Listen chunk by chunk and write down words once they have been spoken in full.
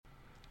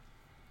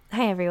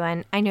Hi,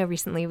 everyone. I know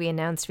recently we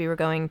announced we were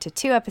going to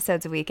 2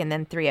 episodes a week and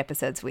then 3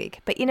 episodes a week.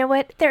 But you know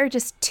what? There are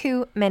just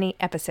too many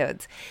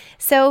episodes.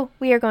 So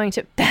we are going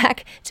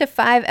back to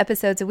 5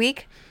 episodes a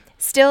week.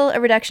 Still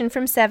a reduction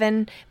from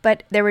 7,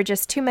 but there were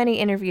just too many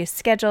interviews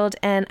scheduled,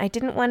 and I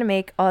didn't want to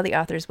make all the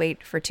authors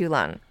wait for too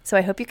long. So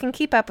I hope you can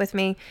keep up with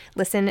me.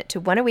 Listen to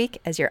 1 a week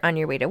as you're on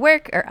your way to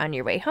work or on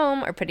your way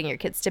home or putting your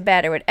kids to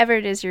bed or whatever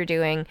it is you're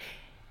doing.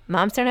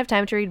 Moms Don't Have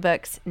Time to Read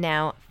Books,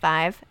 now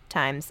 5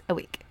 times a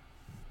week.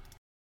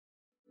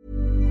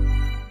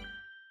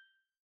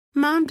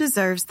 Mom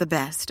deserves the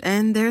best,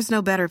 and there's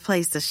no better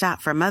place to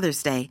shop for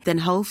Mother's Day than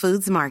Whole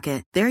Foods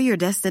Market. They're your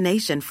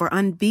destination for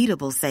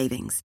unbeatable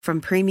savings, from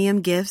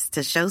premium gifts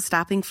to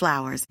show-stopping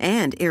flowers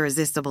and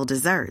irresistible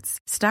desserts.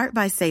 Start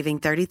by saving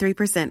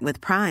 33% with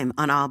Prime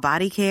on all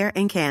body care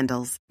and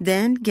candles.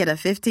 Then get a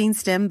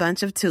 15-stem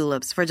bunch of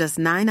tulips for just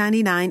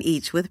 $9.99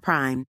 each with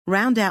Prime.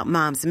 Round out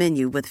Mom's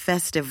menu with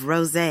festive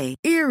rosé,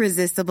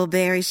 irresistible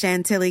berry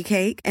chantilly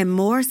cake, and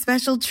more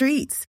special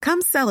treats.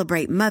 Come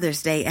celebrate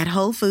Mother's Day at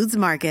Whole Foods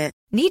Market.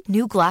 Need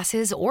new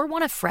glasses or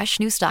want a fresh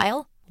new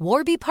style?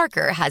 Warby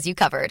Parker has you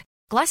covered.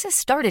 Glasses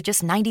start at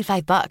just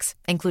 $95,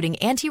 including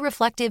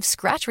anti-reflective,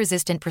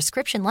 scratch-resistant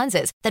prescription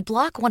lenses that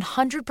block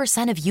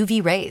 100% of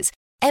UV rays.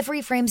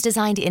 Every frame's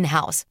designed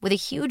in-house with a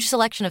huge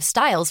selection of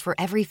styles for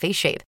every face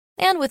shape.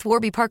 And with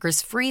Warby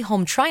Parker's free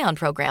home try-on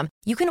program,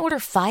 you can order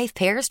 5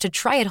 pairs to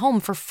try at home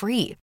for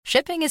free.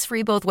 Shipping is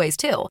free both ways,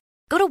 too.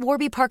 Go to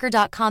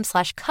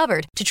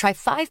warbyparker.com/covered to try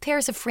 5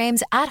 pairs of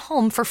frames at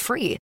home for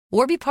free.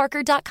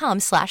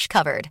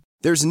 warbyparker.com/covered.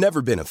 There's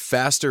never been a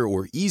faster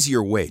or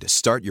easier way to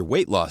start your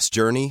weight loss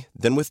journey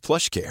than with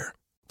PlushCare.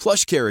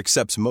 PlushCare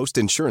accepts most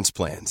insurance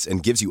plans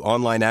and gives you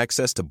online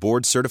access to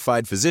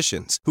board-certified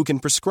physicians who can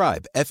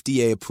prescribe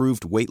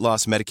FDA-approved weight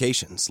loss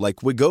medications like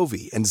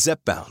Wegovy and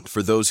Zepbound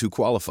for those who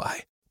qualify.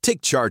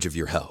 Take charge of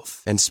your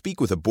health and speak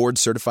with a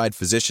board-certified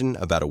physician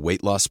about a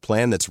weight loss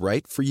plan that's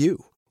right for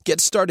you. Get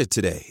started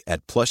today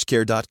at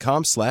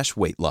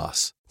plushcare.com/weight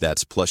loss.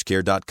 That's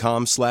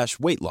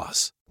plushcare.com/weight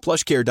loss.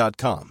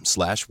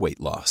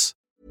 plushcare.com/weight-loss.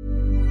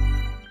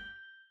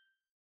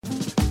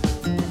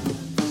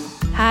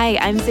 Hi,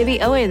 I'm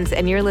Zibby Owens,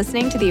 and you're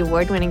listening to the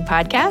award-winning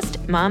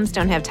podcast, Moms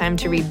Don't Have Time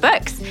to Read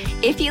Books.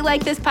 If you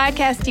like this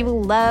podcast, you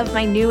will love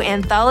my new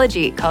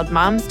anthology called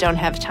Moms Don't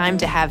Have Time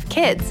to Have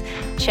Kids.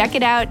 Check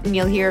it out, and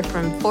you'll hear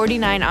from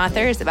 49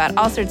 authors about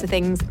all sorts of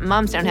things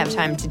moms don't have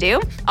time to do.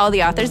 All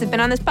the authors have been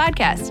on this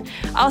podcast.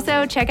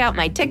 Also, check out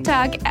my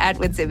TikTok,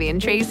 @with Zibby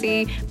and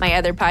Tracy, my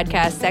other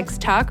podcast, Sex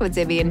Talk with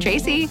Zibby and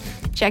Tracy.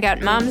 Check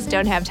out Moms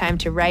Don't Have Time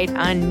to Write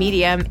on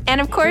Medium. And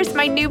of course,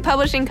 my new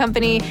publishing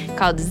company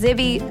called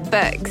Zibby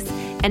Books.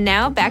 And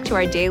now back to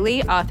our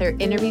daily author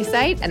interview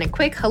site and a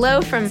quick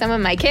hello from some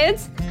of my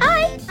kids.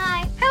 Hi.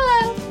 Hi.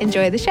 Hello.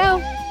 Enjoy the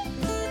show.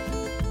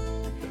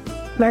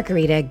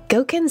 Margarita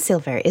Gokun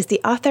Silver is the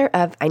author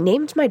of I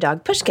Named My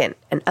Dog Pushkin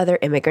and Other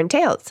Immigrant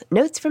Tales,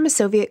 Notes from a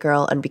Soviet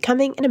Girl on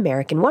Becoming an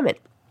American Woman.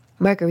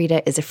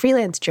 Margarita is a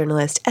freelance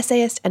journalist,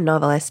 essayist, and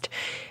novelist.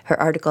 Her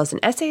articles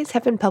and essays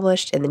have been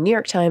published in the New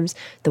York Times,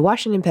 The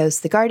Washington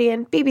Post, The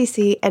Guardian,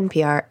 BBC,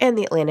 NPR, and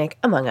The Atlantic,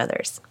 among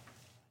others.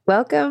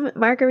 Welcome,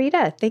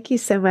 Margarita. Thank you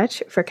so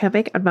much for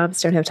coming on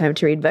Moms Don't Have Time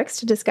to Read Books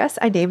to discuss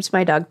I Named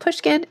My Dog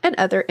Pushkin and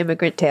Other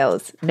Immigrant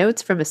Tales,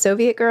 Notes from a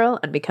Soviet Girl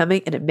on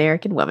Becoming an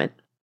American Woman.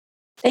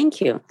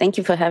 Thank you. Thank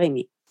you for having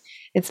me.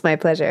 It's my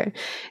pleasure.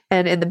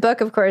 And in the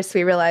book, of course,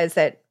 we realized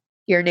that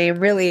your name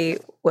really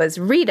was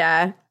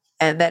Rita,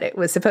 and that it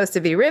was supposed to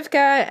be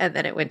Rivka, and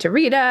then it went to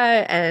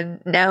Rita,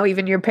 and now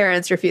even your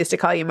parents refuse to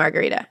call you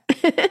Margarita.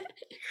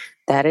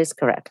 That is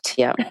correct.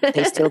 Yeah.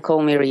 They still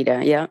call me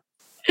Rita. Yeah.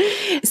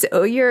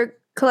 So your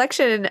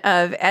collection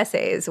of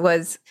essays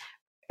was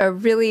a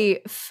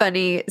really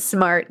funny,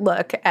 smart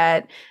look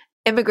at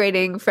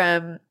immigrating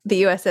from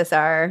the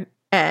USSR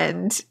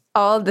and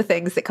all the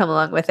things that come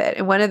along with it.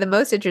 And one of the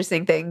most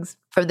interesting things,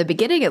 from the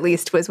beginning at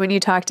least, was when you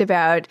talked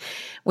about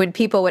when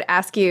people would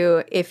ask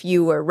you if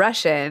you were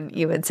Russian,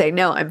 you would say,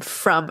 no, I'm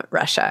from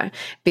Russia.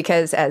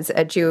 Because as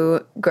a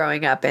Jew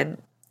growing up in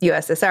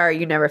USSR,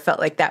 you never felt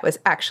like that was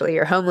actually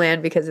your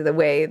homeland because of the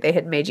way they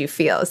had made you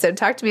feel. So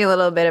talk to me a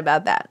little bit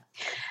about that.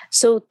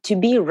 So to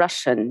be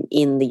Russian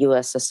in the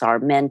USSR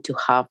meant to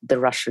have the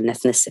Russian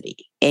ethnicity.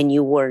 And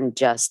you weren't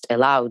just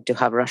allowed to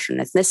have Russian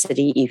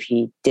ethnicity if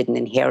you didn't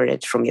inherit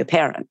it from your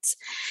parents.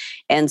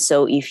 And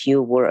so if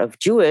you were of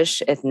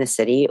Jewish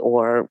ethnicity,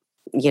 or,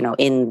 you know,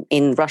 in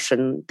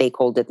Russian, they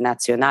called it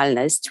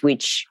nationalnost,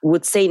 which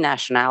would say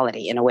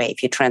nationality in a way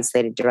if you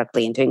translate it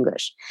directly into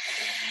English,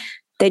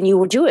 then you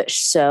were Jewish.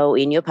 So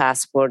in your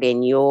passport,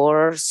 in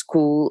your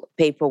school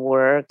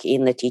paperwork,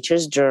 in the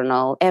teacher's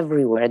journal,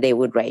 everywhere, they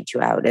would write you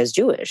out as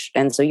Jewish.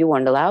 And so you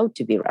weren't allowed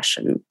to be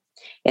Russian.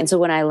 And so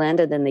when I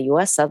landed in the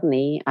US,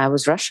 suddenly I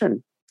was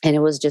Russian. And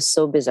it was just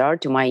so bizarre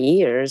to my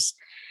ears.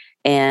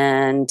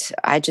 And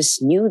I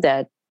just knew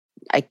that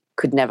I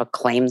could never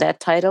claim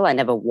that title. I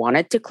never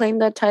wanted to claim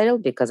that title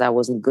because I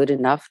wasn't good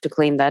enough to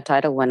claim that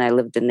title when I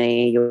lived in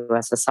the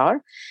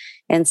USSR.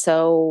 And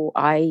so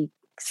I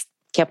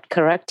kept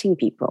correcting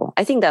people.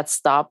 I think that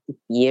stopped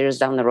years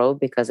down the road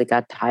because it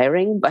got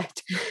tiring.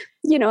 But,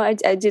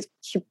 I did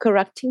keep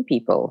correcting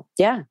people.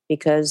 Yeah,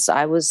 because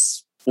I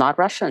was not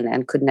Russian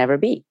and could never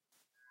be.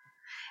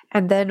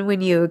 And then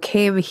when you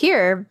came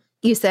here,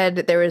 you said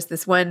that there was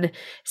this one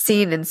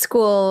scene in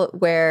school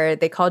where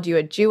they called you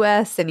a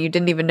Jewess and you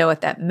didn't even know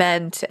what that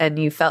meant. And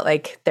you felt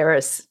like there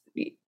was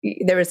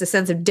a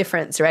sense of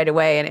difference right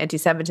away and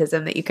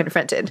anti-Semitism that you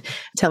confronted.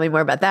 Tell me more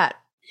about that.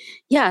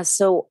 Yeah,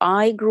 so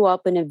I grew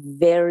up in a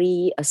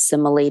very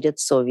assimilated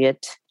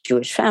Soviet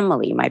Jewish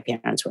family. My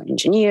parents were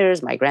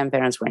engineers. My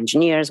grandparents were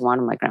engineers. One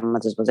of my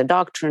grandmothers was a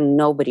doctor.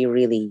 Nobody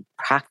really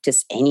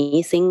practiced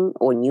anything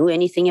or knew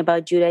anything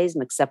about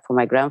Judaism except for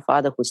my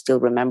grandfather, who still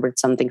remembered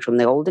something from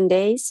the olden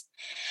days.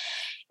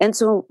 And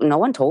so no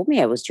one told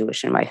me I was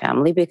Jewish in my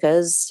family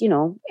because,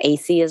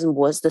 atheism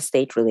was the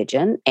state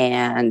religion.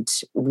 And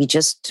we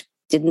just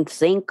didn't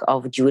think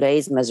of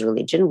Judaism as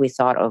religion. We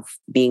thought of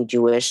being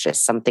Jewish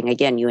as something,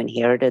 again, you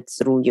inherited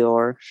through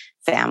your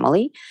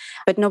family.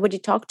 But nobody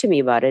talked to me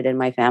about it in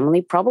my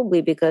family,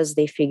 probably because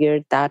they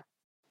figured that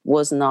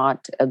was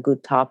not a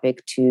good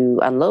topic to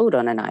unload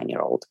on a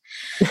 9-year-old,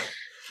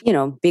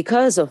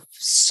 because of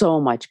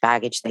so much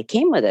baggage that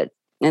came with it.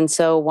 And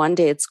so one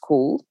day at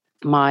school,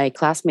 my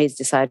classmates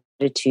decided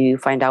to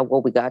find out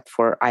what we got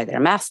for either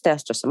a math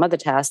test or some other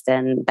test.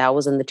 And that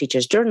was in the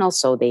teacher's journal.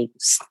 So they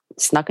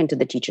snuck into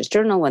the teacher's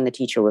journal when the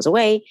teacher was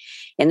away.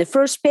 And the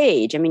first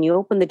page, you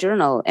open the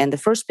journal and the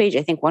first page,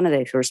 I think one of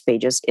the first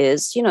pages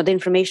is, the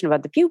information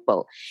about the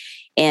pupil.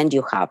 And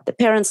you have the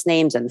parents'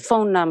 names and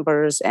phone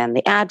numbers and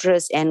the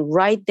address. And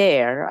right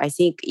there, I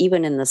think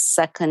even in the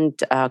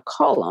second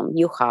column,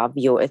 you have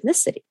your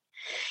ethnicity.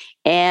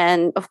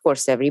 And of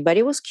course,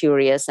 everybody was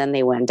curious and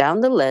they went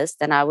down the list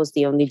and I was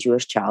the only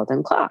Jewish child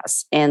in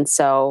class. And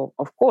so,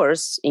 of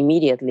course,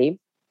 immediately,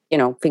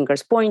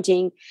 fingers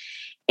pointing.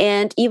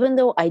 And even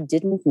though I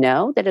didn't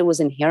know that it was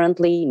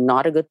inherently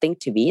not a good thing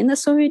to be in the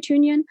Soviet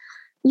Union,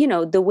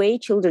 the way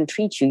children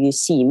treat you, you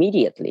see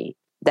immediately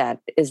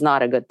that is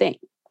not a good thing.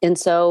 And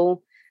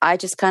so I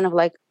just kind of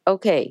like,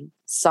 okay,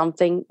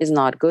 something is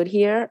not good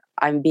here.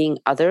 I'm being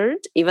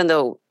othered, even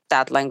though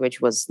that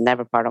language was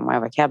never part of my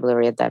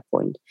vocabulary at that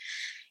point.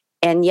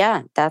 And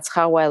yeah, that's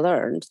how I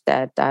learned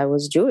that I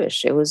was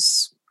Jewish. It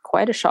was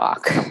quite a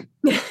shock.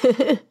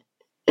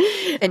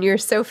 And you're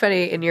so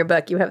funny in your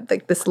book. You have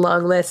like this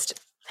long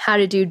list, how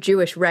to do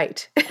Jewish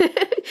right.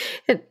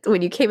 And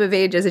when you came of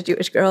age as a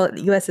Jewish girl in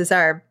the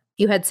USSR,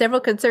 you had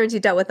several concerns you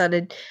dealt with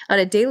on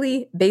a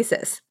daily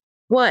basis.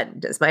 1,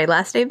 does my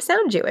last name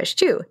sound Jewish?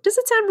 2, does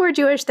it sound more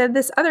Jewish than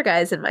this other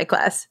guy's in my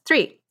class?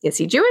 3, is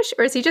he Jewish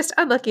or is he just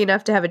unlucky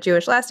enough to have a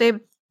Jewish last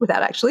name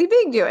without actually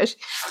being Jewish?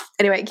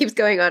 Anyway, it keeps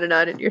going on,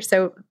 and you're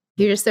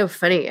just so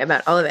funny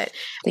about all of it.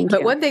 Thank you.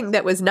 But one thing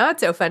that was not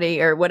so funny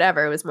or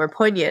whatever, it was more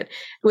poignant,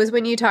 was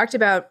when you talked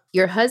about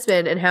your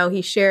husband and how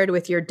he shared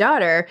with your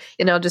daughter,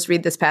 and I'll just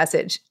read this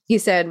passage. He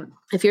said,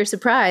 if you're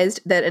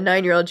surprised that a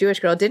 9-year-old Jewish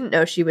girl didn't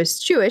know she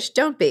was Jewish,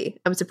 don't be.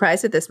 I'm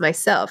surprised at this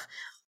myself.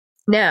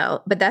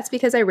 Now, but that's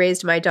because I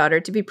raised my daughter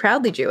to be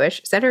proudly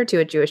Jewish, sent her to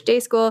a Jewish day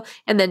school,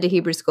 and then to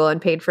Hebrew school,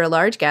 and paid for a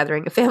large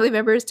gathering of family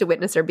members to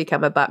witness her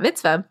become a bat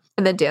mitzvah,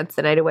 and then dance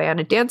the night away on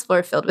a dance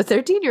floor filled with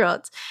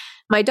 13-year-olds.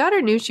 My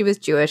daughter knew she was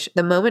Jewish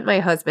the moment my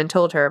husband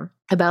told her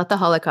about the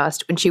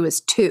Holocaust when she was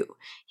 2.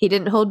 He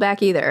didn't hold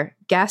back either.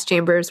 Gas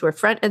chambers were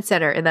front and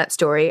center in that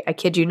story, I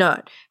kid you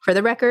not. For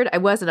the record, I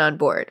wasn't on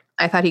board.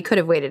 I thought he could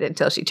have waited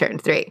until she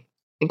turned 3.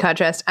 In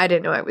contrast, I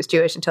didn't know I was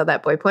Jewish until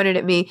that boy pointed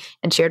at me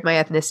and shared my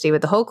ethnicity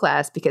with the whole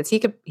class because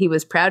he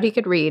was proud he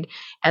could read,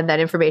 and that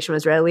information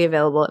was readily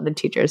available in the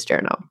teacher's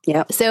journal.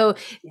 Yeah. So,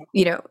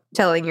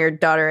 telling your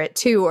daughter at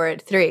 2 or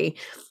at 3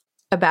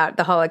 about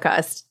the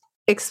Holocaust,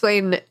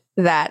 explain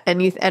that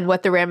and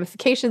what the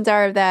ramifications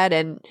are of that,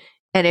 and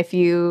if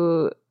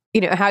you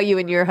how you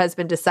and your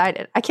husband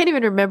decided. I can't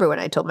even remember when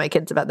I told my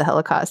kids about the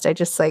Holocaust. I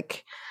just I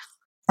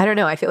don't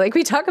know. I feel like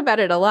we talk about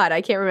it a lot. I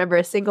can't remember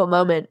a single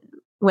moment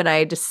when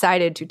I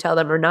decided to tell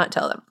them or not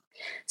tell them.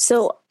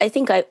 So I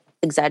think I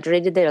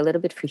exaggerated there a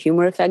little bit for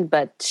humor effect,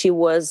 but she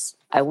was,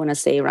 I want to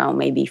say, around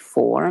maybe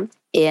 4.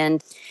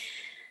 And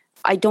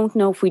I don't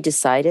know if we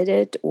decided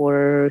it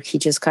or he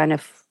just kind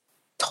of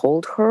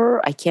told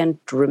her. I can't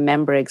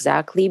remember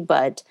exactly,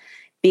 but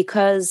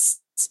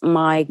because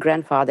my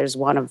grandfather's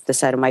one of the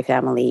side of my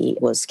family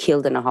was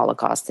killed in a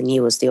Holocaust and he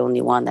was the only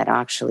one that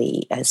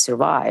actually has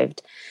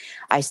survived,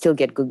 I still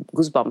get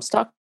goosebumps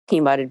talking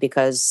about it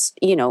because,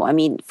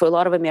 for a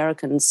lot of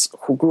Americans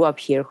who grew up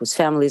here, whose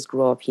families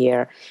grew up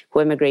here,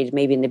 who immigrated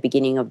maybe in the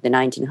beginning of the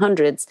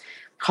 1900s,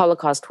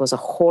 Holocaust was a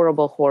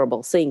horrible,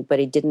 horrible thing, but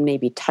it didn't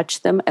maybe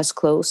touch them as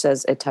close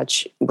as it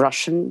touched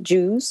Russian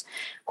Jews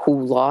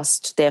who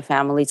lost their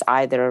families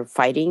either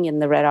fighting in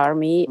the Red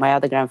Army. My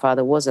other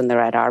grandfather was in the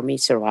Red Army,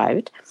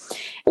 survived,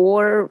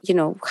 or,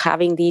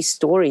 having these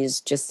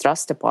stories just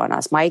thrust upon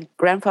us. My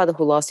grandfather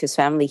who lost his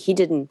family, he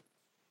didn't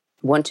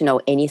want to know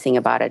anything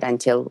about it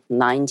until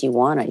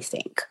 91, I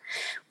think,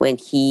 when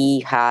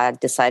he had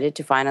decided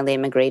to finally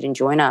immigrate and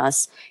join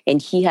us.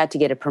 And he had to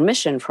get a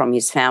permission from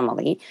his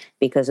family,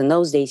 because in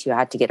those days you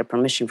had to get a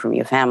permission from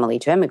your family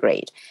to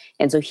immigrate.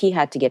 And so he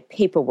had to get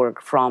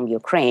paperwork from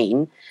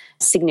Ukraine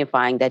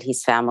signifying that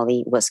his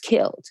family was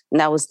killed. And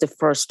that was the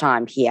first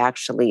time he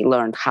actually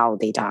learned how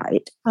they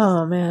died.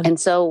 Oh, man. And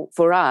so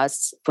for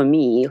us, for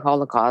me,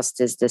 Holocaust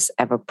is this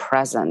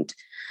ever-present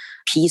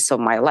piece of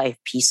my life,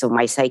 piece of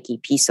my psyche,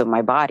 piece of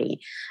my body.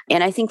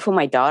 And I think for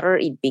my daughter,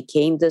 it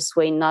became this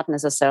way, not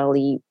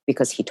necessarily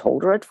because he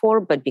told her it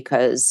for, but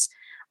because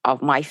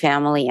of my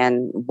family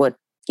and what,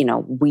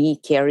 we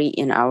carry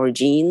in our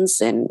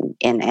genes and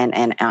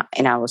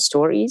in our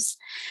stories.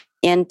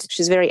 And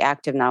she's very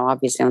active now,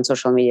 obviously, on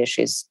social media.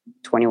 She's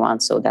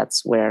 21, so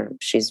that's where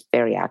she's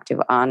very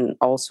active on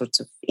all sorts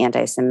of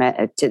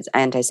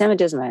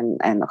anti-Semitism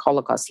and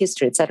Holocaust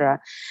history, etc.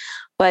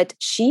 But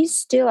she's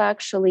still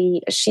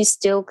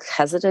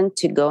hesitant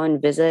to go and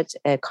visit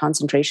a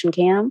concentration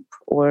camp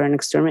or an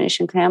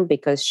extermination camp,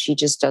 because she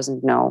just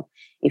doesn't know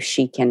if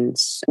she can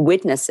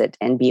witness it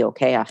and be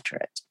okay after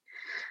it.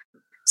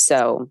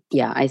 So,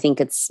 yeah, I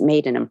think it's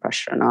made an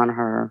impression on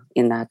her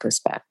in that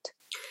respect.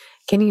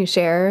 Can you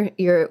share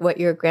what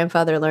your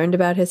grandfather learned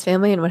about his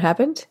family and what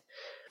happened?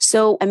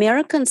 So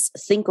Americans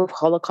think of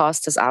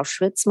Holocaust as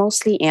Auschwitz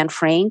mostly, and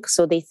Frank.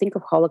 So they think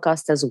of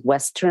Holocaust as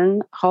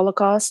Western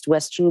Holocaust,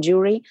 Western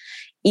Jewry,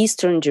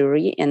 Eastern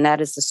Jewry, and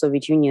that is the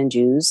Soviet Union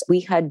Jews.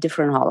 We had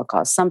different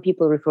Holocausts. Some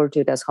people refer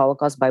to it as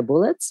Holocaust by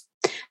bullets,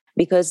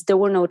 because there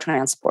were no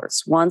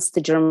transports. Once the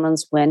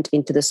Germans went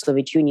into the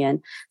Soviet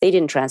Union, they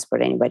didn't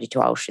transport anybody to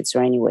Auschwitz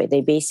or anywhere. They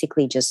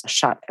basically just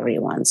shot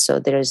everyone. So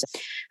there's a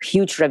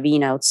huge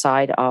ravine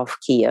outside of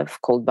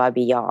Kiev called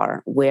Babi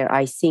Yar, where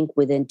I think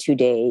within 2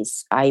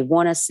 days, I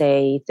want to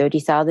say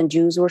 30,000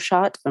 Jews were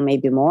shot, or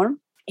maybe more.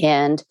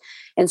 And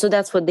so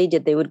that's what they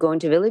did. They would go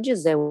into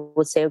villages. They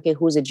would say, okay,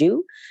 who's a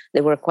Jew?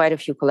 There were quite a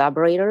few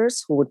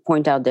collaborators who would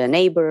point out their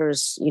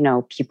neighbors,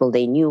 people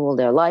they knew all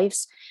their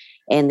lives.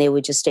 And they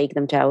would just take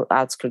them to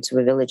outskirts of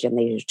a village and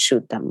they would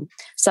shoot them.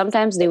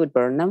 Sometimes they would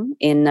burn them.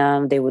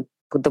 They would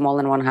put them all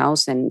in one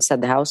house and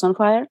set the house on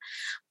fire.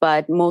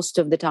 But most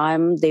of the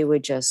time, they were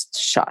just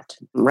shot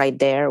right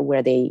there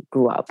where they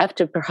grew up.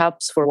 After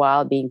perhaps for a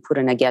while being put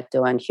in a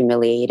ghetto and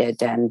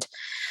humiliated and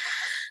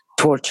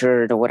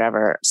tortured or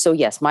whatever. So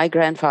yes, my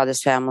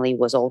grandfather's family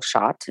was all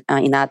shot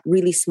in that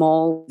really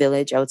small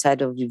village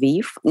outside of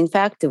Lviv. In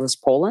fact, it was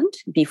Poland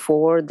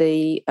before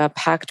the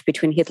pact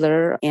between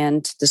Hitler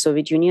and the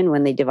Soviet Union,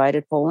 when they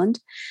divided Poland.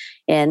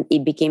 And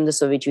it became the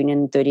Soviet Union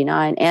in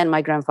 1939. And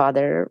my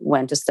grandfather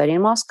went to study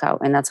in Moscow,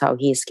 and that's how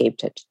he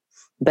escaped it.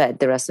 But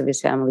the rest of his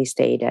family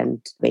stayed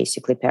and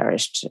basically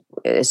perished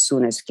as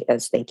soon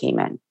as they came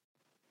in.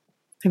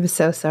 I'm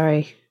so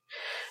sorry.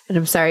 And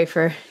I'm sorry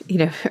for,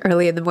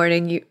 early in the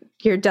morning,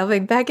 you're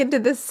delving back into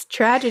this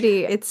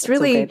tragedy. It's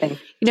really, okay,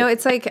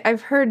 it's like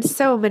I've heard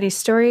so many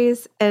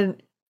stories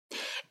and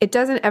it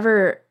doesn't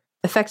ever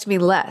affect me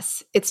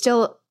less. It's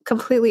still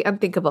completely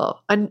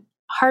unthinkable and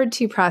hard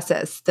to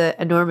process the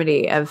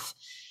enormity of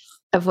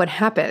what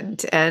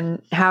happened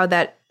and how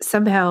that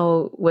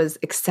somehow was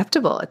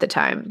acceptable at the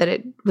time, that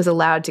it was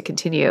allowed to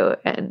continue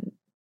and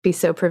be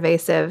so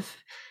pervasive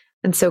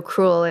and so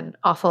cruel and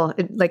awful.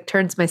 It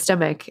turns my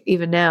stomach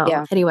even now.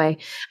 Yeah. Anyway,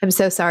 I'm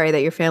so sorry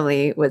that your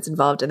family was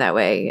involved in that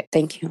way.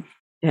 Thank you.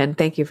 And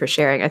thank you for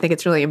sharing. I think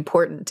it's really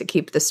important to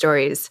keep the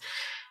stories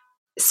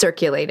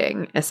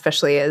circulating,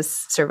 especially as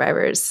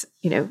survivors,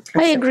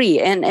 I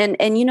agree.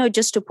 And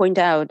just to point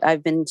out,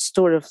 I've been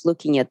sort of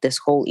looking at this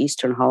whole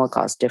Eastern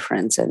Holocaust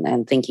difference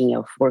and thinking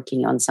of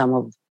working on some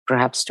of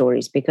perhaps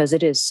stories, because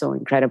it is so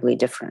incredibly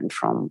different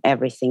from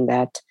everything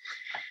that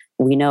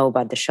we know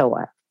about the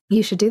Shoah.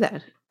 You should do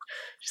that.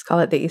 Just call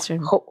it the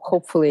Eastern.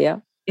 Hopefully, yeah.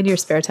 In your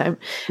spare time.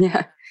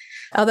 Yeah.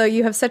 Although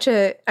you have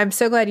I'm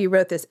so glad you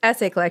wrote this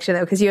essay collection,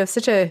 though, because you have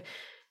such a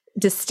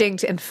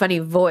distinct and funny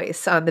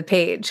voice on the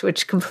page,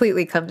 which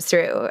completely comes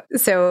through.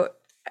 So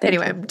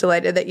anyway, I'm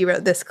delighted that you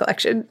wrote this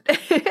collection,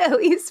 at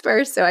least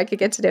first, so I could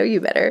get to know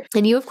you better.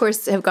 And you, of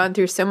course, have gone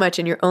through so much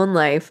in your own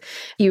life.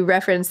 You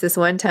referenced this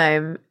one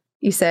time.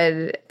 You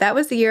said, that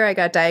was the year I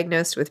got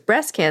diagnosed with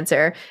breast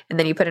cancer. And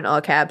then you put in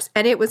all caps,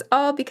 and it was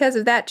all because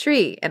of that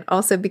tree and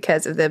also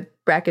because of the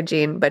BRCA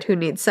gene, but who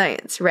needs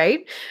science,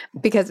 right?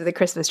 Because of the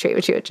Christmas tree,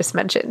 which you had just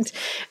mentioned.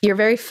 You're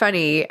very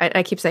funny.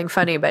 I keep saying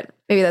funny, but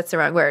maybe that's the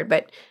wrong word.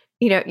 But,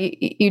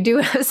 you do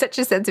have such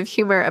a sense of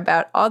humor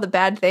about all the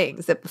bad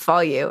things that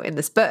befall you in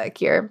this book,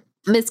 your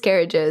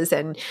miscarriages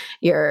and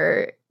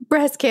your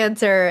breast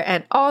cancer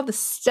and all the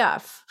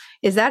stuff.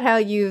 Is that how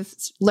you've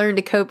learned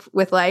to cope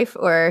with life,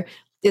 or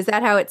is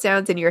that how it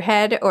sounds in your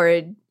head, or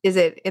is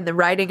it in the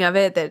writing of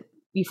it that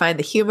you find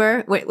the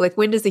humor?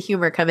 When does the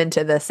humor come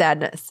into the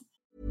sadness?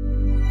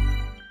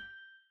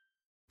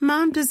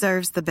 Mom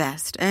deserves the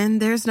best,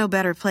 and there's no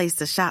better place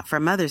to shop for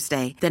Mother's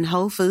Day than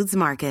Whole Foods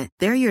Market.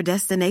 They're your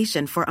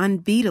destination for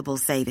unbeatable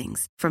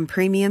savings, from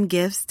premium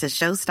gifts to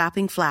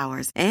show-stopping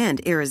flowers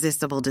and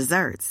irresistible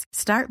desserts.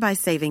 Start by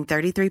saving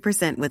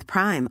 33% with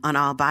Prime on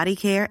all body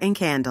care and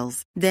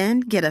candles.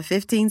 Then get a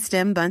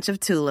 15-stem bunch of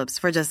tulips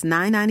for just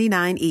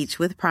 $9.99 each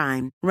with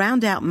Prime.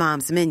 Round out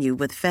Mom's menu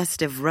with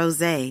festive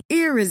rosé,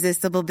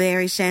 irresistible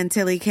berry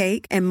chantilly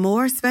cake, and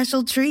more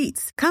special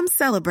treats. Come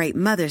celebrate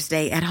Mother's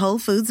Day at Whole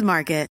Foods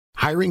Market.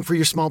 Hiring for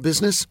your small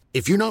business?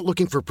 If you're not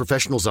looking for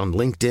professionals on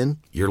LinkedIn,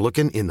 you're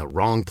looking in the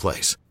wrong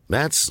place.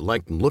 That's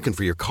like looking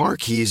for your car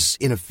keys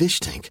in a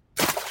fish tank.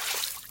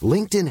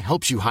 LinkedIn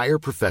helps you hire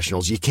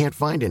professionals you can't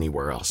find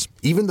anywhere else,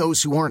 even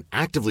those who aren't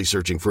actively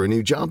searching for a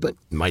new job but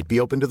might be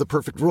open to the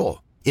perfect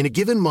role. In a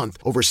given month,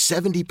 over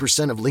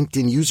 70% of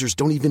LinkedIn users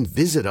don't even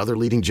visit other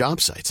leading job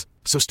sites.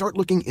 So start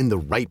looking in the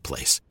right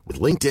place. With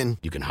LinkedIn,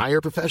 you can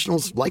hire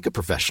professionals like a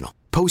professional.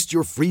 Post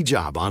your free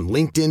job on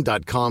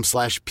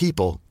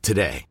linkedin.com/people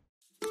today.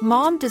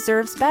 Mom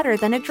deserves better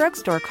than a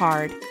drugstore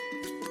card.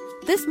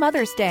 This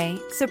Mother's Day,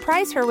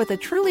 surprise her with a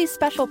truly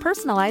special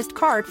personalized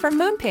card from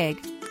Moonpig.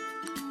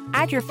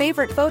 Add your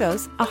favorite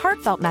photos, a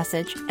heartfelt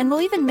message, and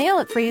we'll even mail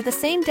it for you the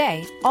same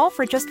day, all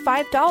for just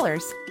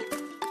 $5.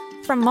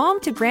 From mom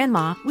to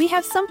grandma, we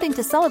have something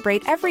to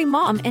celebrate every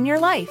mom in your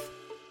life.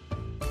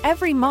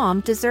 Every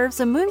mom deserves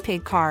a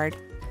Moonpig card.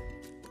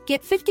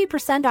 Get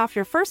 50% off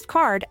your first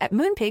card at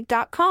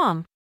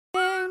moonpig.com.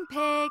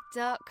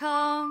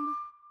 Moonpig.com.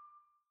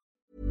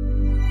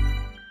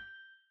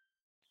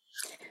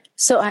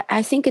 So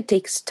I think it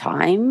takes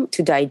time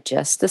to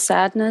digest the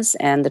sadness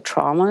and the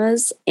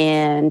traumas,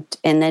 and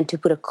then to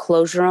put a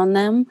closure on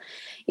them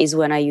is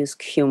when I use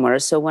humor.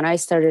 So when I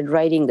started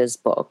writing this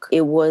book,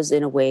 it was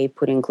in a way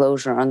putting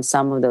closure on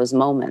some of those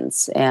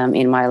moments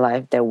in my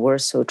life that were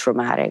so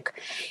traumatic.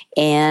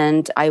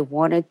 And I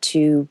wanted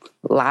to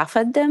laugh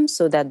at them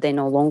so that they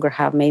no longer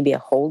have maybe a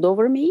hold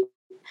over me.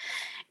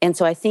 And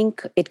so I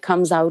think it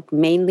comes out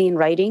mainly in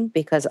writing,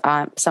 because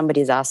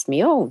somebody's asked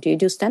me, oh, do you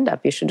do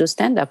stand-up? You should do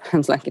stand-up. I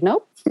was like,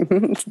 nope,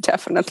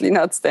 definitely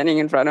not standing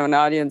in front of an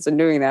audience and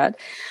doing that.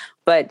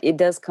 But it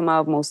does come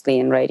out mostly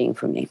in writing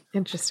for me.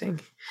 Interesting.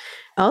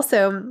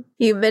 Also,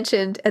 you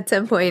mentioned at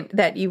some point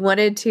that you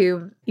wanted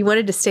to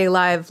stay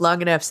alive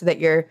long enough so that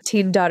your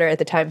teen daughter at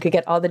the time could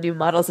get all the new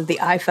models of the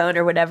iPhone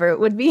or whatever it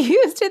would be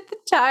used at the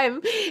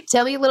time.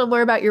 Tell me a little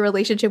more about your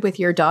relationship with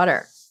your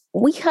daughter.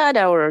 We had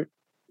our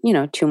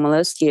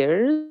tumultuous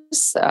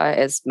years,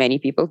 as many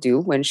people do,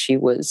 when she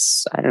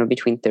was, I don't know,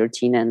 between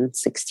 13 and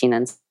 16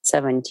 and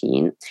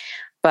 17.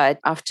 But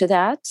after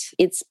that,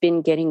 it's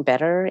been getting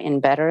better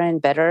and better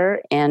and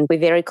better. And we're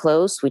very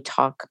close. We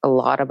talk a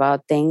lot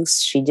about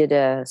things. She did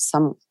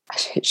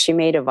she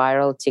made a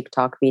viral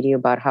TikTok video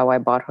about how I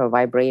bought her a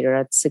vibrator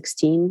at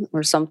 16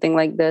 or something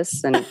like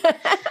this. And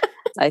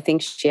I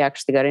think she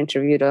actually got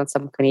interviewed on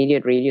some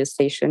Canadian radio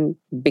station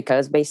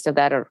based on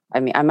that. Or, I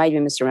might be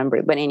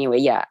misremembering. But anyway,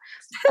 yeah,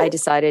 I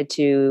decided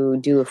to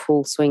do a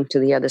full swing to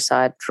the other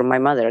side from my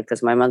mother,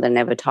 because my mother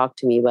never talked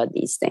to me about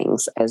these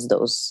things as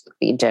those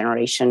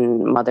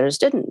generation mothers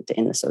didn't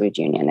in the Soviet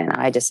Union. And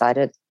I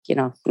decided,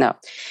 no, we're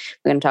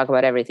going to talk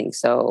about everything.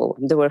 So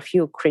there were a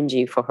few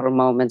cringy for her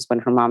moments when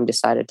her mom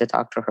decided to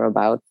talk to her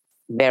about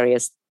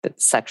various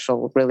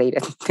sexual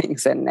related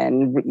things.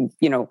 And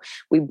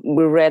we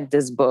read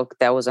this book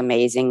that was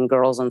amazing,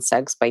 Girls and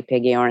Sex by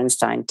Peggy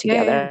Orenstein,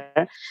 together.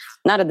 Yeah.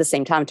 Not at the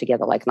same time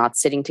together, like not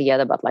sitting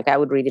together, but like I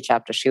would read a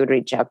chapter, she would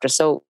read a chapter.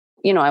 So,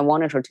 I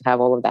wanted her to have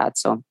all of that.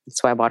 So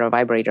that's why I bought her a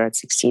vibrator at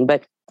 16.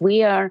 But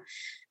we are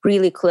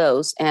really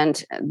close.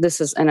 And this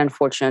is an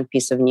unfortunate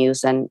piece of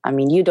news. And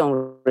you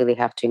don't really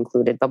have to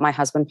include it, but my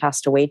husband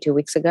passed away 2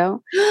 weeks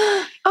ago.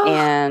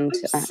 And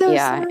I'm so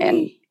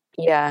sorry.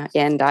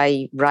 And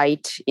I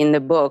write in the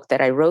book that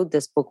I wrote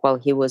this book while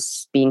he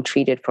was being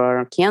treated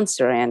for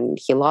cancer, and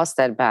he lost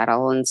that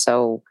battle. And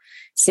so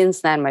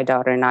since then, my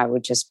daughter and I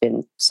have just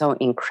been so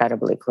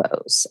incredibly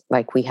close.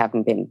 Like we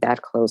haven't been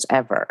that close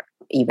ever,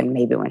 even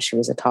maybe when she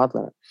was a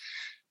toddler.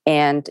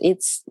 And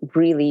it's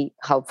really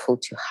helpful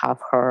to have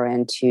her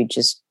and to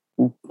just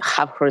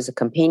have her as a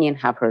companion,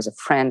 have her as a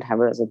friend, have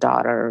her as a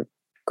daughter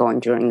going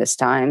during these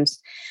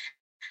times.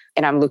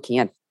 And I'm looking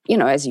at,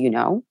 as you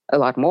know, a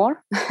lot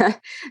more.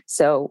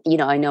 So,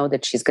 I know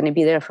that she's going to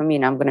be there for me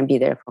and I'm going to be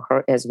there for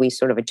her as we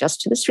sort of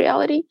adjust to this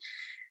reality.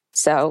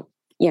 So,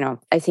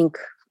 I think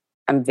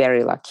I'm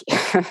very lucky.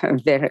 I'm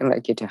very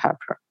lucky to have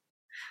her.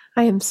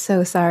 I am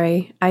so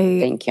sorry.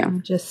 Thank you.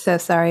 I'm just so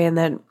sorry. And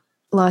that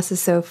loss is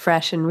so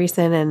fresh and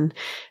recent. And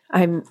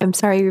I'm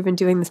sorry you've been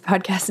doing this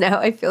podcast now.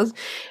 I feel,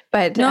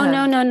 but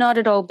no, not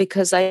at all.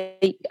 Because I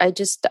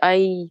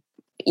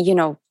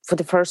for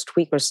the first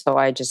week or so,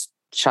 I just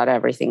shut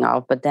everything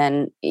off. But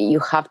then you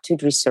have to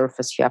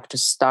resurface. You have to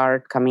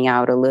start coming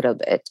out a little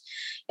bit.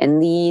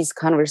 And these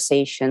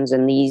conversations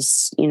and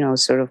these,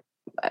 sort of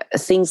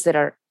things that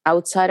are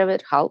outside of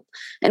it help.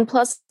 And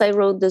plus, I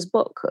wrote this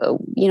book,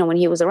 when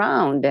he was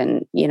around,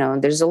 and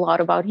there's a lot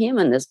about him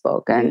in this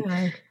book,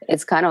 and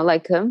it's kind of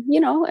like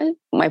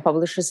my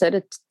publisher said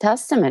it's a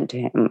testament to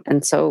him.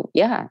 And so,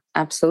 yeah,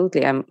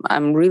 absolutely,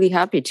 I'm really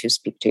happy to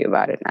speak to you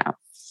about it now.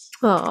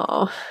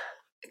 Oh,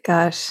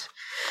 gosh.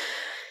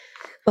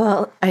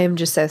 Well, I am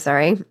just so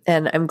sorry,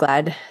 and I'm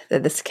glad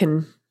that this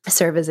can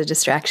serve as a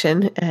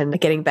distraction and a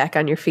getting back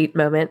on your feet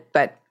moment.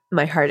 But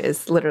my heart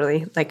is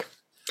literally like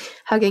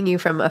hugging you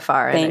from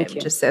afar, and I'm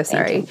just so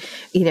sorry.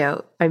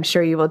 I'm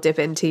sure you will dip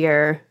into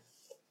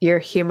your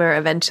humor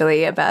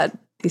eventually about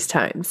these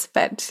times,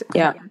 but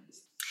yeah,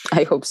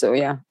 I hope so.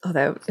 Yeah,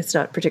 although it's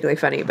not particularly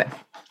funny, but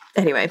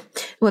anyway.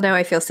 Well, now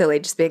I feel silly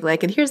just being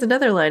like, and here's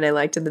another line I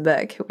liked in the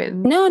book.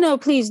 No,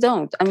 please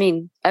don't. I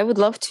mean, I would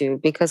love to,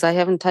 because I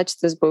haven't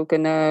touched this book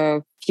in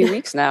a few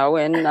weeks now,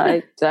 and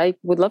I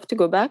would love to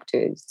go back to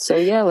it. So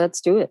yeah,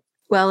 let's do it.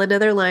 Well,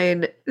 another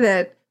line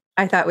that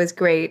I thought was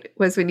great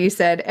was when you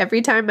said,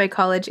 every time my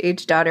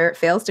college-age daughter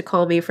fails to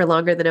call me for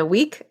longer than a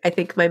week, I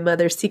think my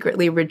mother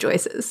secretly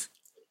rejoices.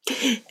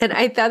 And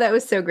I thought that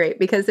was so great,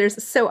 because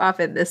there's so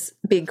often this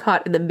being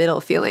caught in the middle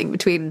feeling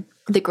between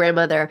the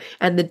grandmother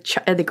and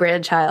the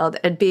grandchild,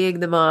 and being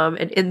the mom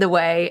and in the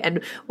way,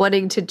 and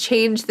wanting to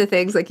change the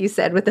things, like you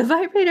said, with the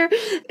vibrator,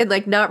 and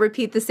like not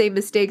repeat the same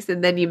mistakes,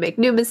 and then you make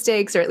new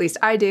mistakes, or at least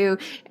I do,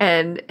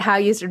 and how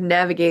you sort of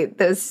navigate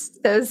those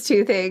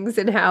two things,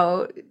 and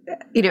how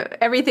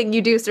everything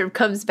you do sort of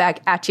comes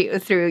back at you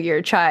through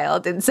your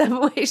child in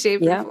some way,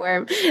 shape, or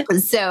form.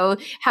 So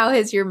how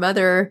has your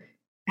mother,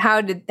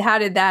 how did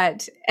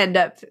that end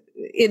up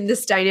in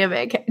this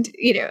dynamic?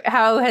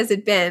 How has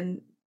it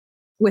been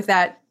with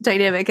that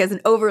dynamic as an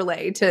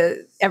overlay to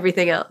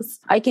everything else?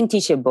 I can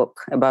teach a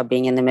book about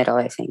being in the middle,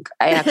 I think.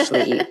 I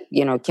actually,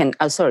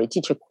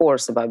 teach a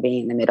course about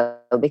being in the middle,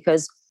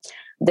 because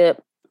the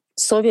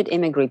Soviet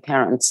immigrant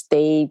parents,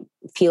 they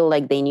feel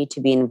like they need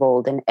to be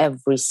involved in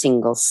every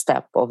single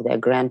step of their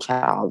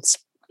grandchild's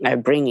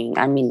bringing.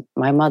 I mean,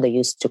 my mother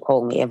used to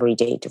call me every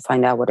day to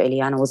find out what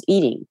Eliana was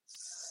eating.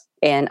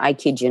 And I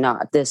kid you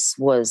not, this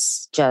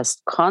was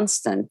just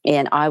constant.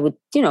 And I would,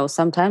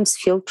 sometimes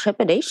feel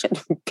trepidation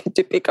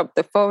to pick up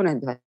the phone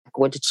and be like,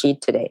 what did she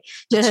eat today?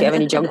 Did she have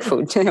any junk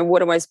food?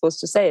 What am I supposed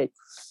to say?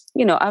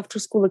 After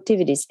school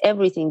activities,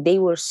 everything, they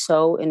were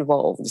so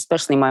involved,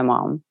 especially my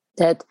mom,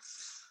 that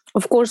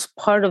of course,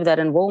 part of that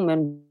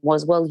involvement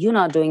was, well, you're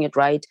not doing it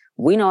right.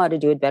 We know how to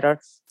do it better.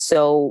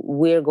 So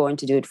we're going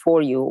to do it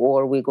for you,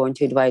 or we're going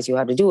to advise you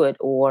how to do it,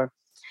 or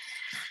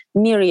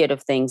myriad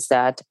of things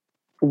that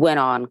went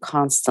on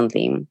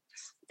constantly.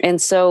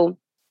 And so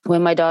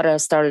when my daughter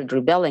started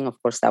rebelling,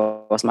 of course, that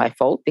was my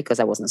fault, because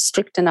I wasn't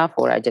strict enough,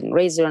 or I didn't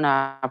raise her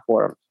enough,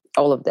 or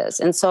all of this.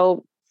 And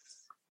so,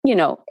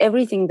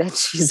 everything that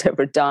she's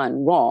ever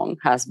done wrong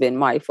has been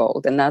my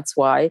fault. And that's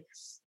why,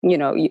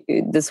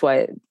 this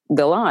why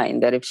the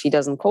line that if she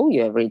doesn't call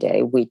you every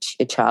day, which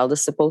a child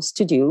is supposed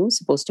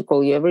to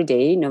call you every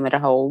day, no matter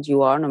how old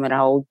you are, no matter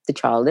how old the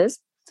child is,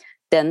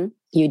 then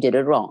you did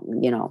it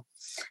wrong,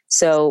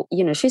 So,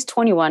 she's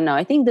 21 now.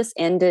 I think this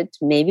ended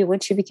maybe when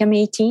she became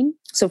 18.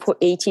 So for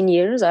 18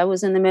 years, I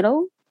was in the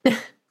middle.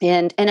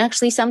 and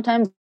actually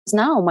sometimes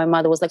now my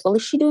mother was like, well,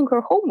 is she doing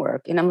her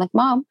homework? And I'm like,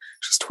 Mom,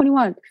 she's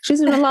 21.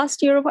 She's in the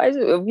last year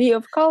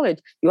of college.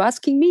 You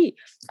asking me?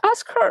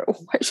 Ask her.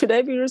 Why should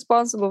I be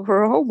responsible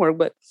for her homework?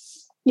 But,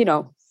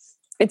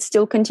 it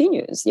still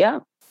continues. Yeah.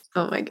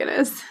 Oh my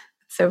goodness.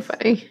 So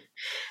funny.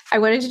 I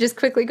wanted to just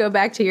quickly go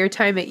back to your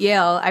time at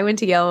Yale. I went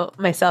to Yale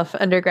myself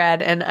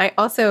undergrad, and I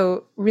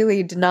also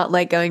really did not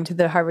like going to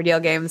the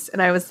Harvard-Yale games,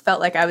 and I felt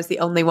like I was the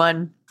only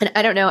one. And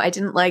I don't know, I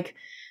didn't like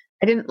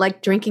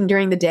drinking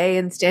during the day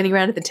and standing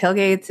around at the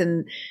tailgates,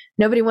 and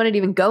nobody wanted to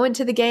even go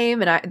into the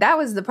game. And that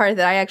was the part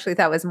that I actually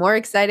thought was more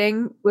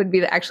exciting, would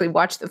be to actually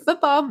watch the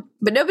football.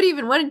 But nobody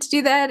even wanted to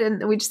do that,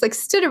 and we just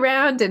stood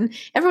around, and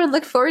everyone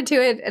looked forward to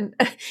it. And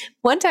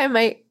one time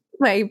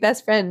my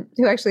best friend,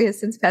 who actually has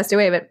since passed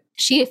away, but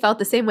she felt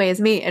the same way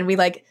as me. And we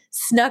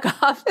snuck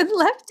off and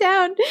left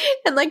town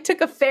and took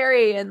a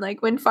ferry and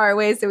went far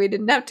away so we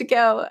didn't have to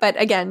go.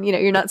 But again,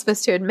 you're not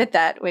supposed to admit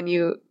that when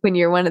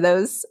you're one of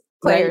those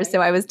players. Right.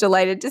 So I was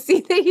delighted to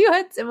see that you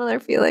had similar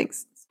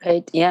feelings.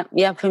 Right. Yeah.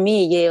 Yeah. For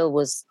me, Yale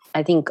was,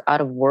 I think,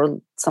 out of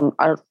world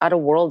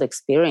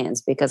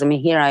experience, because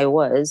here I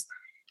was,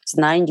 it's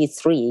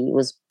 93, it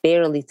was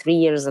barely 3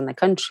 years in the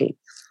country.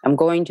 I'm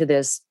going to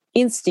this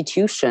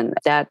institution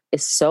that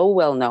is so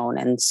well known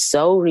and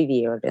so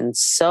revered and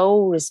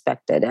so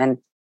respected. And,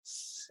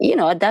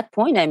 at that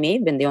point, I may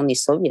have been the only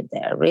Soviet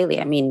there,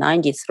 really.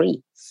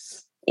 93.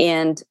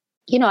 And,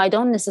 I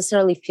don't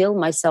necessarily feel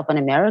myself an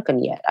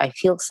American yet. I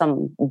feel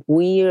some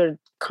weird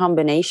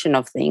combination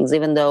of things,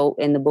 even though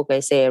in the book I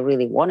say I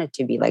really wanted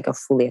to be a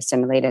fully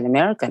assimilated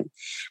American.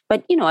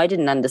 But, I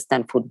didn't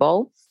understand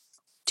football.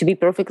 To be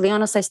perfectly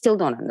honest, I still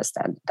don't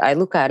understand it. I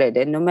look at it,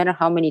 and no matter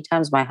how many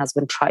times my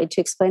husband tried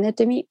to explain it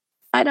to me,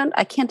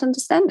 I can't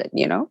understand it,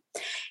 And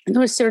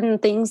there were certain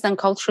things then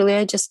culturally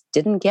I just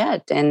didn't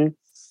get. And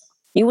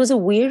it was a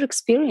weird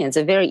experience,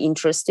 a very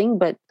interesting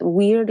but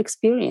weird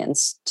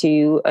experience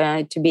to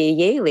be a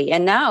Yaley.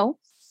 And now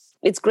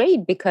it's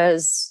great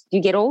because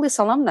you get all these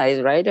alumni,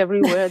 right,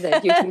 everywhere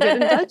that you can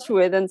get in touch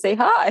with and say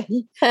hi.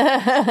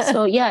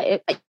 So yeah,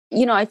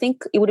 I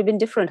think it would have been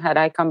different had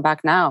I come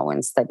back now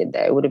and studied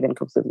there. It would have been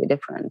completely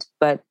different.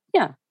 But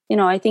yeah,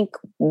 I think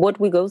what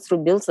we go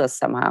through builds us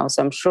somehow.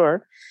 So I'm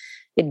sure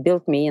it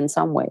built me in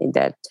some way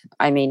that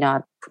I may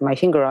not put my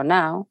finger on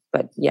now,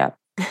 but yeah.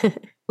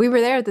 We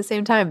were there at the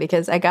same time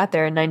because I got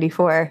there in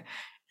 94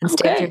 and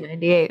stayed through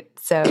 98.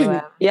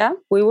 So yeah,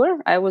 we were.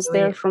 I was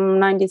there from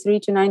 93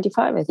 to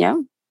 95. Yeah.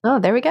 Oh,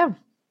 there we go.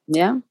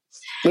 Yeah.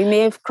 We may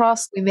have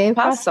crossed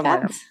paths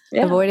somewhere.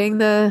 Yeah. Avoiding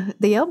the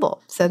Yale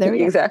Bowl. So there we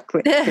go.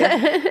 Exactly.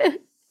 Yeah.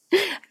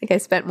 I think I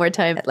spent more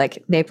time at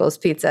like Naples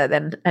Pizza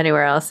than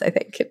anywhere else. I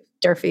think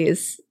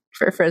Durfee's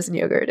for frozen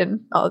yogurt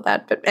and all of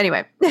that. But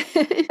anyway.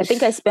 I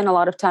think I spent a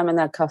lot of time in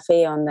that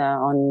cafe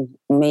on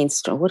Main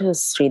Street. What is the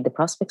street? The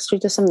Prospect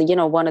Street or something?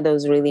 One of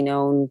those really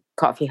known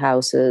coffee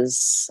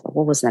houses.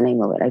 What was the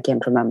name of it? I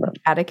can't remember.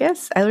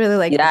 Atticus? I really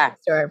liked the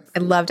store. I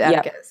loved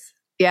Atticus.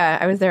 Yeah,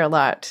 I was there a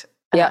lot.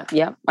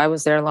 Yeah. I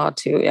was there a lot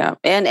too. Yeah.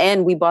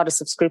 And we bought a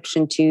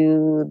subscription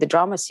to the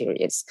drama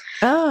series.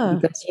 Oh.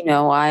 Because,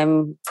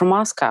 I'm from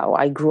Moscow.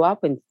 I grew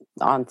up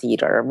on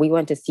theater. We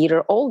went to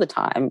theater all the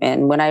time.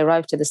 And when I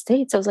arrived to the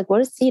States, I was like,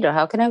 where's theater?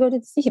 How can I go to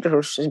the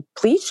theater?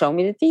 Please show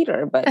me the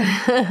theater. But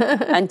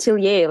until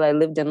Yale, I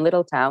lived in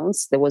little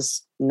towns. There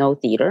was no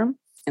theater.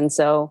 And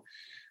so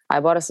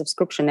I bought a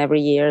subscription every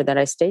year that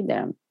I stayed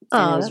there.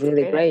 And it was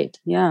really great.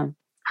 Yeah.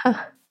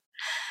 Huh.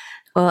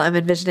 Well, I'm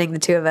envisioning the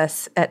two of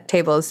us at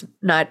tables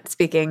not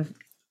speaking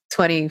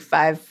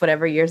 25,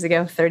 whatever years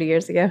ago, 30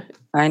 years ago.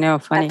 I know,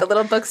 funny. At the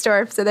little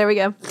bookstore. So there we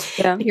go.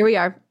 Yeah. Here we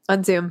are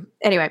on Zoom.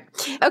 Anyway.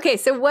 Okay.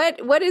 So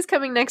what is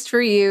coming next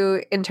for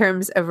you in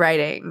terms of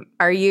writing?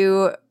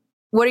 In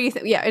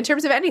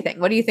terms of anything,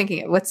 what are you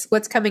thinking of?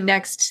 What's coming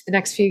next, the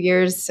next few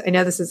years? I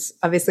know this is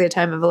obviously a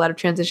time of a lot of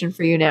transition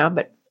for you now,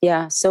 but.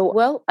 Yeah.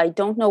 So, I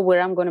don't know where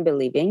I'm going to be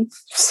living.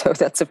 So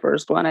that's the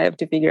first one. I have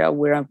to figure out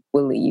where I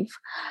will live.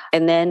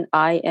 And then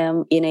I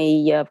am in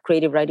a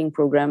creative writing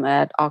program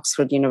at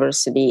Oxford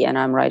University, and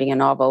I'm writing a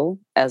novel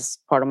as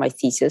part of my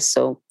thesis.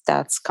 So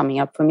that's coming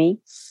up for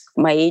me.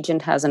 My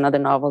agent has another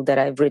novel that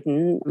I've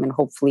written.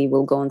 Hopefully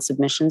will go on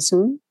submission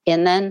soon.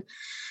 And then,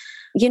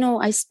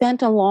 I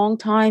spent a long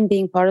time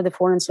being part of the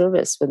Foreign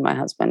Service with my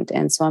husband.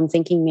 And so I'm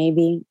thinking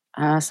maybe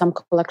some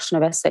collection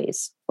of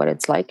essays, what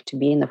it's like to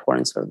be in the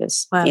Foreign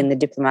Service, in the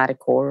diplomatic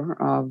corps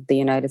of the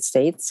United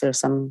States. There's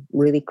some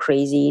really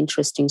crazy,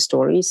 interesting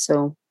stories.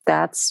 So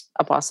that's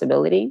a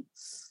possibility.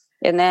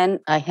 And then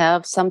I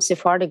have some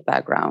Sephardic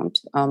background.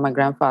 My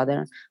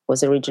grandfather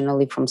was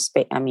originally from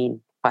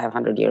Spain.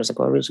 500 years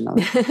ago,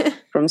 originally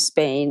from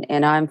Spain.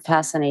 And I'm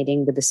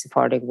fascinating with the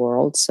Sephardic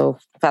world. So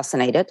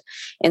fascinated.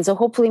 And so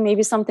hopefully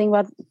maybe something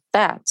about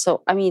that.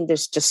 So,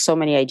 there's just so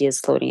many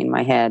ideas floating in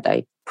my head.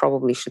 I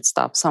probably should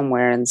stop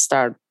somewhere and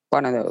start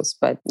one of those.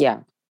 But yeah.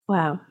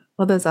 Wow.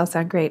 Well, those all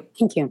sound great.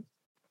 Thank you.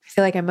 I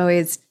feel like I'm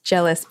always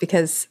jealous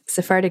because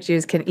Sephardic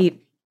Jews can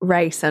eat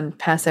rice on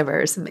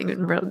Passover or something,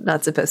 and we're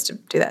not supposed to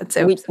do that.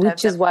 So,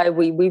 which is why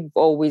we've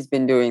always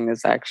been doing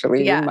this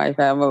actually in my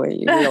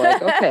family. We're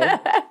like, okay.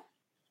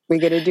 We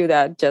got to do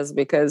that just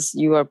because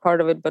you are part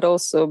of it, but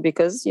also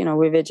because,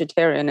 we're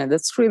vegetarian and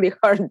it's really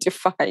hard to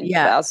find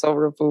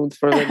Passover food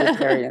for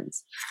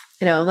vegetarians.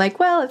 I'm like,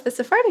 well, if the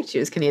Sephardic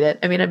Jews can eat it,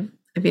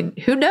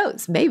 who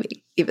knows?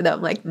 Maybe, even though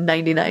I'm like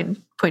 99.9%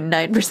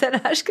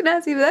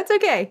 Ashkenazi, but that's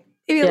okay.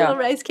 Maybe a little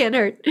rice can't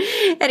hurt.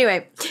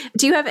 Anyway,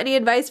 do you have any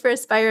advice for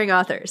aspiring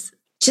authors?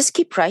 Just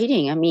keep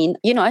writing.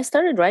 I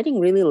started writing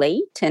really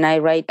late, and I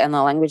write in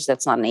a language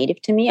that's not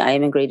native to me. I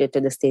immigrated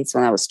to the States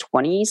when I was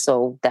 20.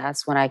 So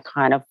that's when I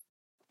kind of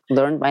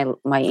learned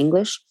my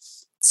English.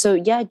 So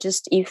yeah,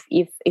 just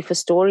if a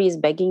story is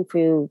begging for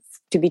you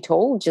to be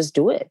told, just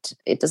do it.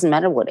 It doesn't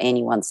matter what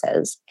anyone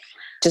says.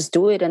 Just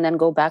do it and then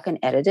go back and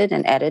edit it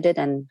and edit it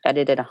and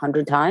edit it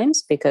 100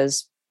 times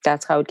because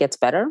that's how it gets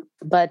better.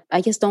 But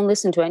I guess don't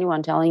listen to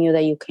anyone telling you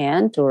that you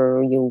can't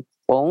or you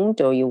won't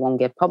or you won't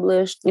get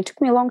published. It took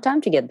me a long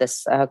time to get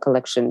this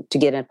collection, to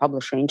get a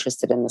publisher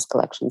interested in this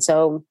collection.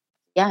 So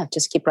yeah,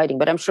 just keep writing.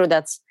 But I'm sure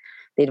that's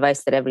the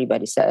advice that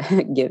everybody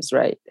gives,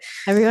 right?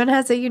 Everyone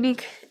has a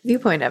unique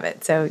viewpoint of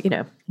it. So,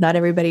 not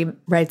everybody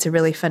writes a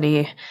really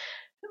funny,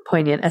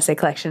 poignant essay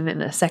collection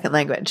in a second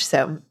language.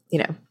 So,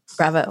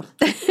 bravo.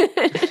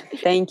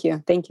 Thank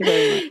you. Thank you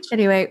very much.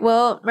 Anyway,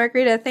 well,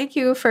 Margarita, thank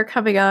you for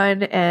coming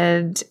on.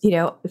 And,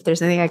 if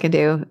there's anything I can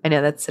do, I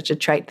know that's such a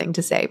trite thing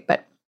to say,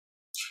 but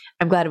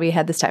I'm glad we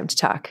had this time to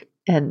talk.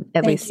 And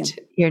at least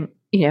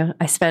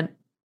I spent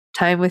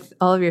time with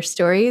all of your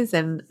stories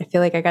and I feel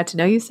like I got to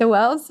know you so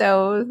well.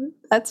 So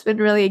that's been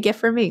really a gift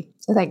for me.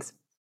 So thanks.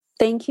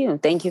 Thank you.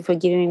 Thank you for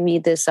giving me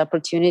this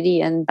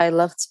opportunity. And I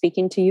loved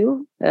speaking to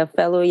you, a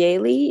fellow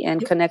Yaley,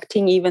 and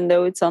connecting even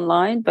though it's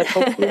online. But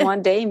hopefully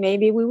one day,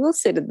 maybe we will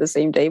sit at the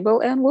same table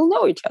and we'll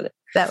know each other.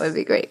 That would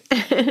be great.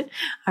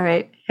 All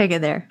right. Hang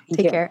in there.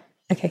 Take care.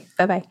 Okay.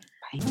 Bye-bye.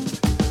 Bye.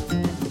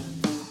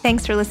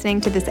 Thanks for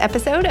listening to this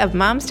episode of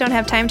Moms Don't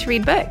Have Time to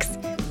Read Books.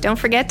 Don't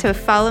forget to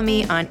follow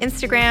me on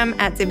Instagram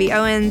at Zibby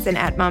Owens and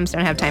at Moms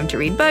Don't Have Time to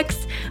Read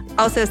Books.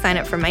 Also sign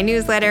up for my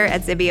newsletter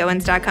at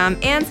zibbyowens.com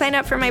and sign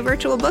up for my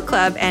virtual book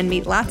club and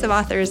meet lots of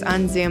authors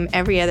on Zoom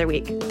every other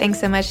week. Thanks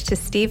so much to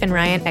Steve and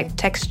Ryan at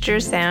Texture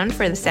Sound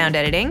for the sound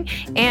editing.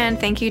 And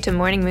thank you to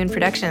Morning Moon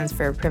Productions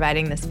for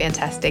providing this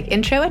fantastic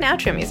intro and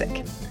outro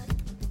music.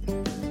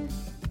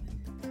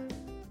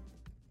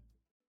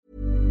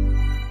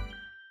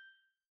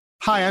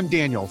 Hi, I'm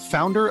Daniel,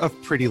 founder of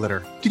Pretty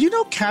Litter. Did you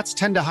know cats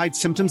tend to hide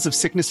symptoms of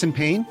sickness and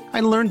pain?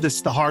 I learned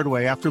this the hard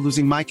way after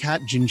losing my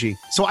cat, Gingy.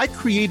 So I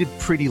created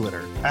Pretty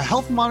Litter, a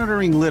health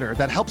monitoring litter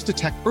that helps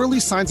detect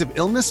early signs of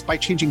illness by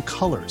changing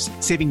colors,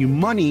 saving you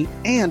money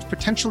and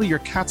potentially your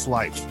cat's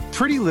life.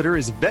 Pretty Litter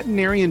is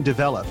veterinarian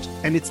developed,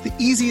 and it's the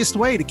easiest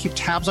way to keep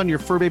tabs on your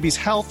fur baby's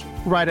health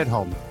right at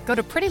home. Go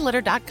to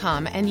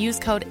prettylitter.com and use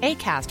code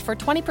ACAST for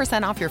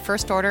 20% off your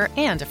first order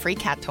and a free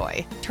cat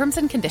toy. Terms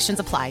and conditions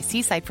apply.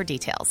 See site for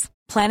details.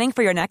 Planning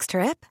for your next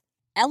trip?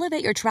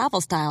 Elevate your travel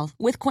style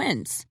with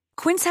Quince.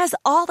 Quince has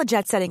all the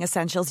jet-setting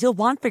essentials you'll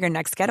want for your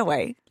next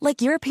getaway,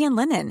 like European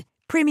linen,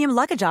 premium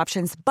luggage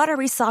options,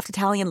 buttery soft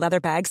Italian leather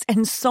bags,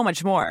 and so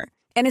much more.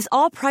 And is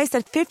all priced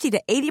at 50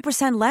 to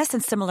 80% less than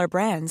similar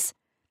brands.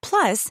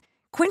 Plus,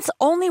 Quince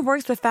only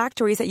works with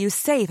factories that use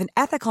safe and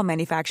ethical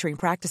manufacturing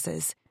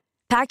practices.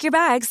 Pack your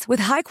bags with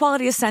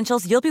high-quality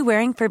essentials you'll be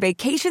wearing for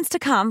vacations to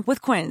come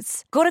with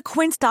Quince. Go to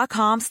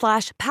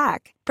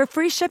quince.com/pack for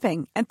free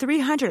shipping and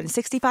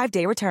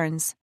 365-day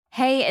returns.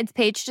 Hey, it's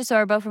Paige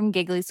DeSorbo from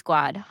Giggly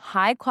Squad.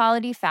 High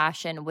quality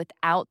fashion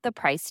without the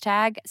price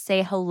tag.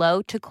 Say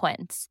hello to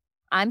Quince.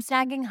 I'm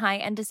snagging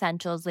high-end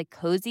essentials like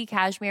cozy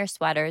cashmere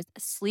sweaters,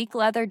 sleek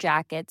leather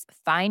jackets,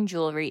 fine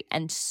jewelry,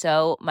 and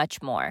so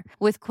much more.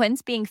 With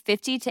Quince being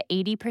 50 to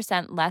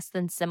 80% less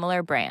than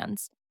similar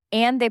brands.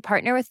 And they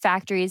partner with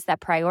factories that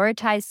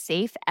prioritize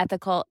safe,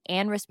 ethical,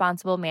 and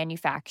responsible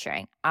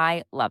manufacturing.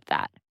 I love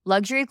that.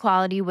 Luxury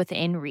quality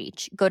within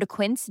reach. Go to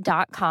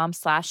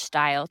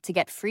quince.com/style to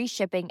get free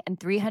shipping and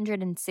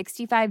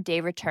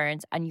 365-day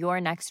returns on your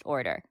next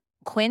order.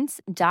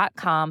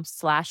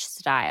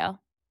 Quince.com/style.